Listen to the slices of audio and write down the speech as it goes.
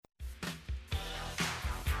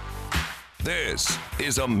This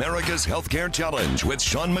is America's Healthcare Challenge with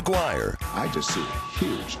Sean McGuire I just see a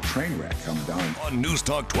huge train wreck coming down. on News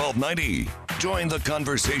Talk 1290. Join the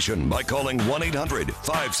conversation by calling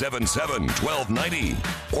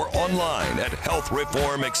 1-800-577-1290 or online at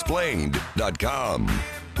healthreformexplained.com.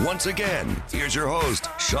 Once again, here's your host,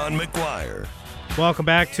 Sean McGuire. Welcome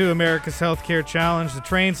back to America's Healthcare Challenge. The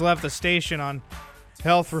train's left the station on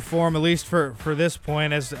health reform, at least for this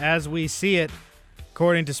point. As we see it,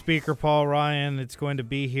 according to Speaker Paul Ryan, it's going to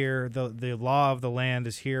be here. The law of the land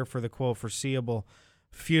is here for the, quote, foreseeable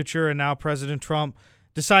future. And now President Trump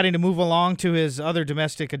deciding to move along to his other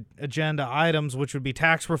domestic agenda items, which would be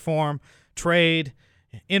tax reform, trade,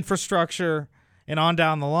 infrastructure, and on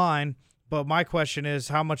down the line. But my question is,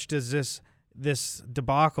 how much does this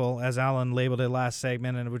debacle, as Alan labeled it last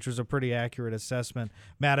segment, and which was a pretty accurate assessment.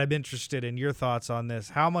 Matt, I'm interested in your thoughts on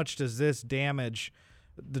this. How much does this damage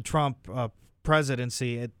the Trump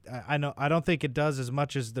presidency? I don't think it does as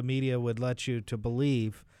much as the media would let you to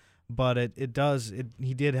believe, but it does.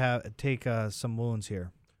 He did take some wounds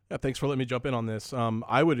here. Yeah, thanks for letting me jump in on this.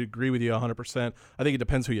 I would agree with you 100%. I think it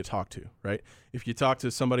depends who you talk to, right? If you talk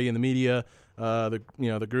to somebody in the media,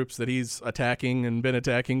 the groups that he's attacking and been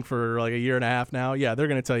attacking for like a year and a half now, yeah, they're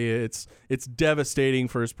going to tell you it's devastating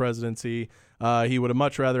for his presidency. He would have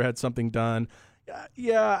much rather had something done.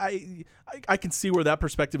 Yeah, I can see where that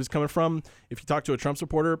perspective is coming from. If you talk to a Trump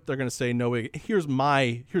supporter, they're going to say, no way. Here's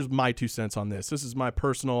my 2 cents on this. This is my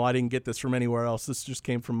personal. I didn't get this from anywhere else. This just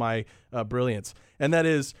came from my brilliance. And that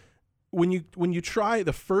is when you try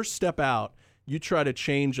the first step out, you try to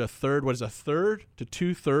change a third. What is a third to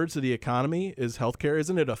 2/3 of the economy is healthcare?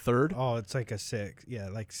 Isn't it a third? Oh, it's like a sixth. Yeah,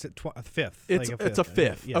 like a fifth. It's a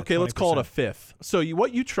fifth. Yeah, okay, 20%. let's call it a fifth. So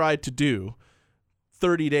what you tried to do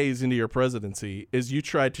 30 days into your presidency is you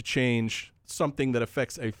tried to change something that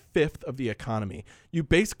affects a fifth of the economy. You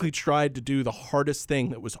basically tried to do the hardest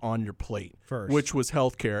thing that was on your plate, First. which was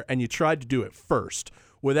healthcare, and you tried to do it first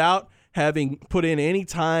without having put in any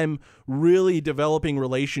time really developing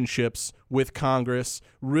relationships with Congress,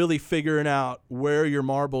 really figuring out where your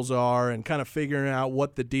marbles are and kind of figuring out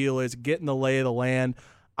what the deal is, getting the lay of the land.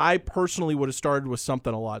 I personally would have started with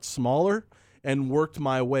something a lot smaller and worked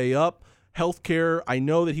my way up. Healthcare, I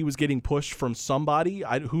know that he was getting pushed from somebody.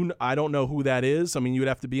 I don't know who that is. I mean, you would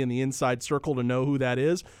have to be in the inside circle to know who that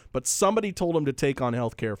is. But somebody told him to take on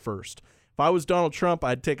healthcare first. If I was Donald Trump,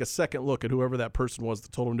 I'd take a second look at whoever that person was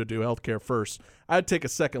that told him to do healthcare first. I'd take a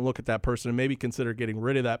second look at that person and maybe consider getting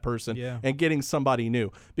rid of that person and getting somebody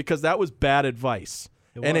new, because that was bad advice.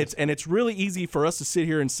 It's really easy for us to sit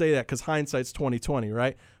here and say that because hindsight's 20/20,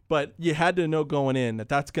 right? But you had to know going in that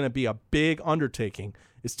that's going to be a big undertaking,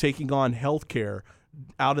 is taking on healthcare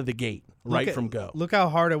out of the gate, from go. Look how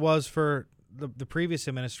hard it was for the previous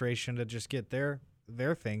administration to just get their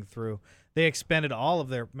thing through. They expended all of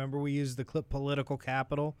their. Remember, we used the clip political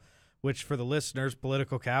capital, which for the listeners,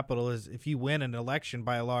 political capital is if you win an election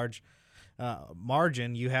by a large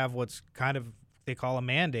margin, you have what's kind of they call a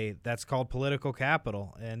mandate. That's called political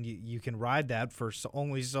capital, and you can ride that for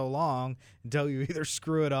only so long until you either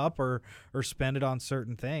screw it up or spend it on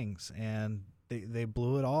certain things. And they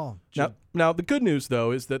blew it all. Now, the good news,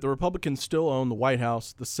 though, is that the Republicans still own the White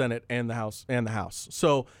House, the Senate, and the House.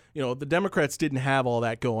 So, the Democrats didn't have all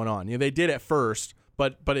that going on. They did at first,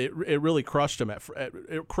 but it really crushed them.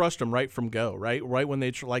 It crushed them right from go, right when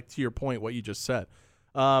they, like to your point, what you just said.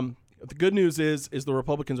 The good news is the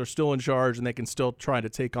Republicans are still in charge and they can still try to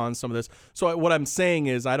take on some of this. So what I'm saying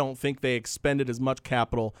is I don't think they expended as much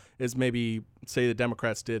capital as maybe, say, the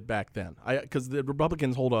Democrats did back then. Because the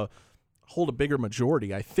Republicans hold a bigger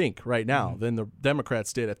majority, I think, right now than the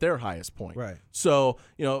Democrats did at their highest point. Right. So,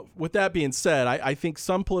 with that being said, I think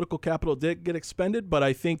some political capital did get expended, but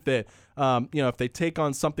I think that, if they take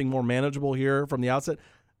on something more manageable here from the outset,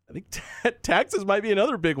 I think taxes might be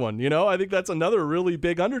another big one. I think that's another really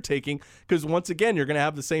big undertaking because, once again, you're going to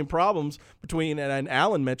have the same problems between, and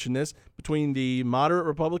Alan mentioned this, between the moderate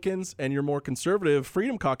Republicans and your more conservative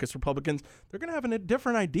Freedom Caucus Republicans. They're going to have a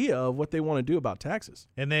different idea of what they want to do about taxes.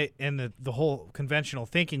 And the whole conventional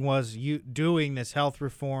thinking was you doing this health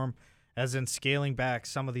reform, as in scaling back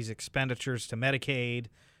some of these expenditures to Medicaid,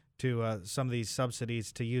 to some of these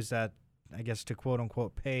subsidies, to use that, I guess, to quote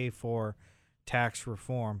unquote pay for tax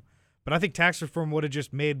reform. But I think tax reform would have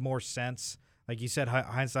just made more sense. Like you said,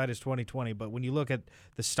 hindsight is 20/20. But when you look at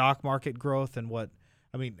the stock market growth and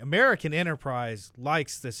American enterprise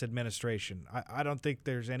likes this administration. I don't think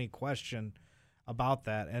there's any question about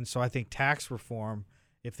that. And so I think tax reform,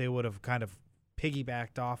 if they would have kind of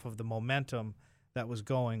piggybacked off of the momentum that was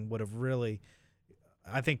going, would have really,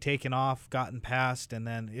 I think, taken off, gotten past, and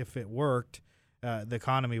then if it worked, the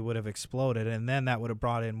economy would have exploded, and then that would have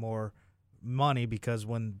brought in more money because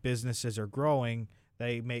when businesses are growing,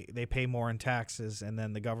 they pay more in taxes, and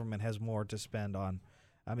then the government has more to spend on.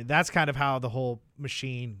 I mean, that's kind of how the whole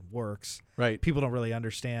machine works. Right. People don't really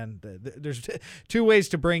understand. There's two ways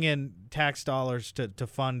to bring in tax dollars to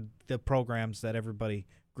fund the programs that everybody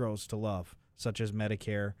grows to love, such as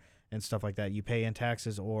Medicare and stuff like that. You pay in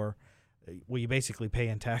taxes, or you basically pay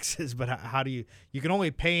in taxes, but how do you can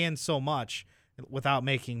only pay in so much without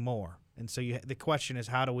making more. And so the question is,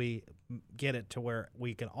 how do we get it to where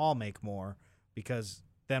we can all make more, because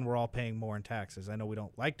then we're all paying more in taxes. I know we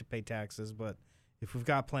don't like to pay taxes, but if we've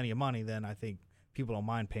got plenty of money, then I think people don't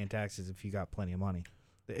mind paying taxes if you got plenty of money.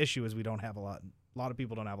 The issue is we don't have a lot of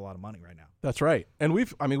people don't have a lot of money right now. That's right. And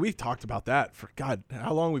we've talked about that for God,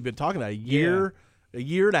 how long we've been talking about? A year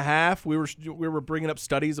and a half. We were bringing up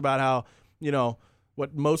studies about how,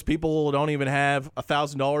 what most people don't even have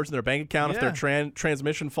 $1,000 in their bank account. Yeah. If their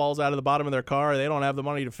transmission falls out of the bottom of their car, they don't have the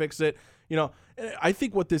money to fix it. I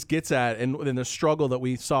think what this gets at, and the struggle that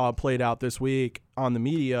we saw played out this week on the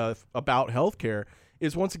media about healthcare,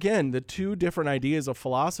 is once again the two different ideas of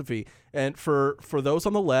philosophy. And for those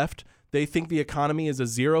on the left, they think the economy is a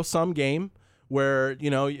zero-sum game where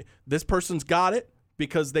this person's got it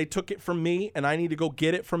because they took it from me and I need to go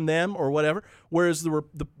get it from them or whatever. Whereas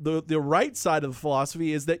the right side of the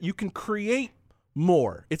philosophy is that you can create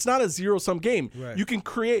more. It's not a zero-sum game. Right. You can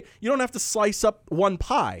create. You don't have to slice up one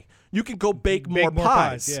pie. You can go bake more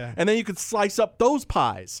pies, yeah. And then you can slice up those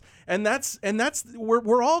pies. And that's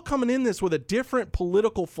we're all coming in this with a different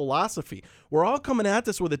political philosophy. We're all coming at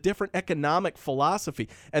this with a different economic philosophy,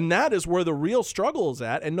 and that is where the real struggle is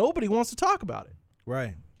at, and nobody wants to talk about it.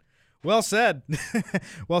 Right. Well said.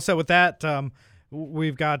 Well said. With that,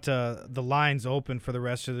 we've got the lines open for the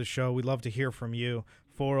rest of the show. We'd love to hear from you.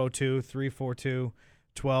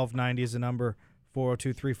 402-342-1290 is the number.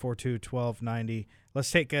 402-342-1290.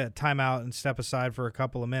 Let's take a timeout and step aside for a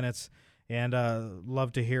couple of minutes, and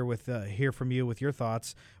love to hear from you with your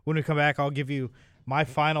thoughts. When we come back, I'll give you my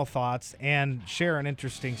final thoughts and share an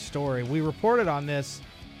interesting story. We reported on this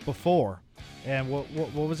before, and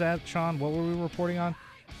what was that, Sean? What were we reporting on?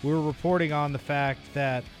 We were reporting on the fact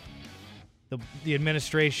that the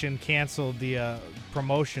administration canceled the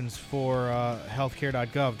promotions for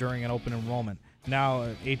healthcare.gov during an open enrollment. Now,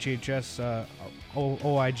 HHS,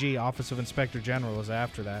 OIG, Office of Inspector General, is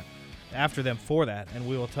after them for that, and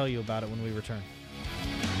we will tell you about it when we return.